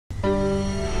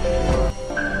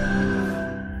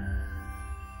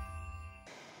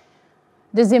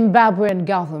The Zimbabwean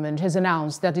government has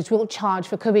announced that it will charge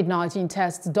for COVID-19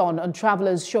 tests done on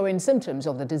travelers showing symptoms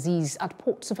of the disease at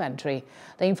ports of entry.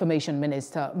 The Information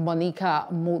Minister, Monica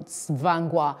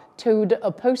Mutsvangwa, told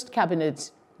a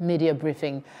post-cabinet media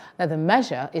briefing that the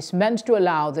measure is meant to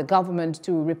allow the government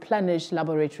to replenish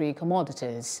laboratory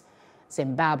commodities.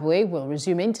 Zimbabwe will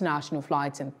resume international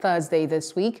flights on Thursday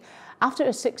this week after a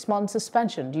 6-month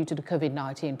suspension due to the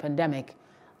COVID-19 pandemic.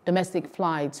 Domestic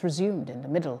flights resumed in the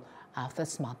middle of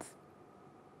this month.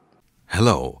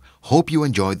 Hello, hope you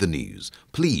enjoyed the news.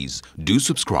 Please do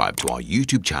subscribe to our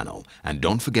YouTube channel and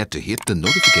don't forget to hit the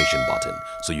notification button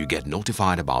so you get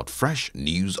notified about fresh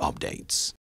news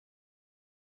updates.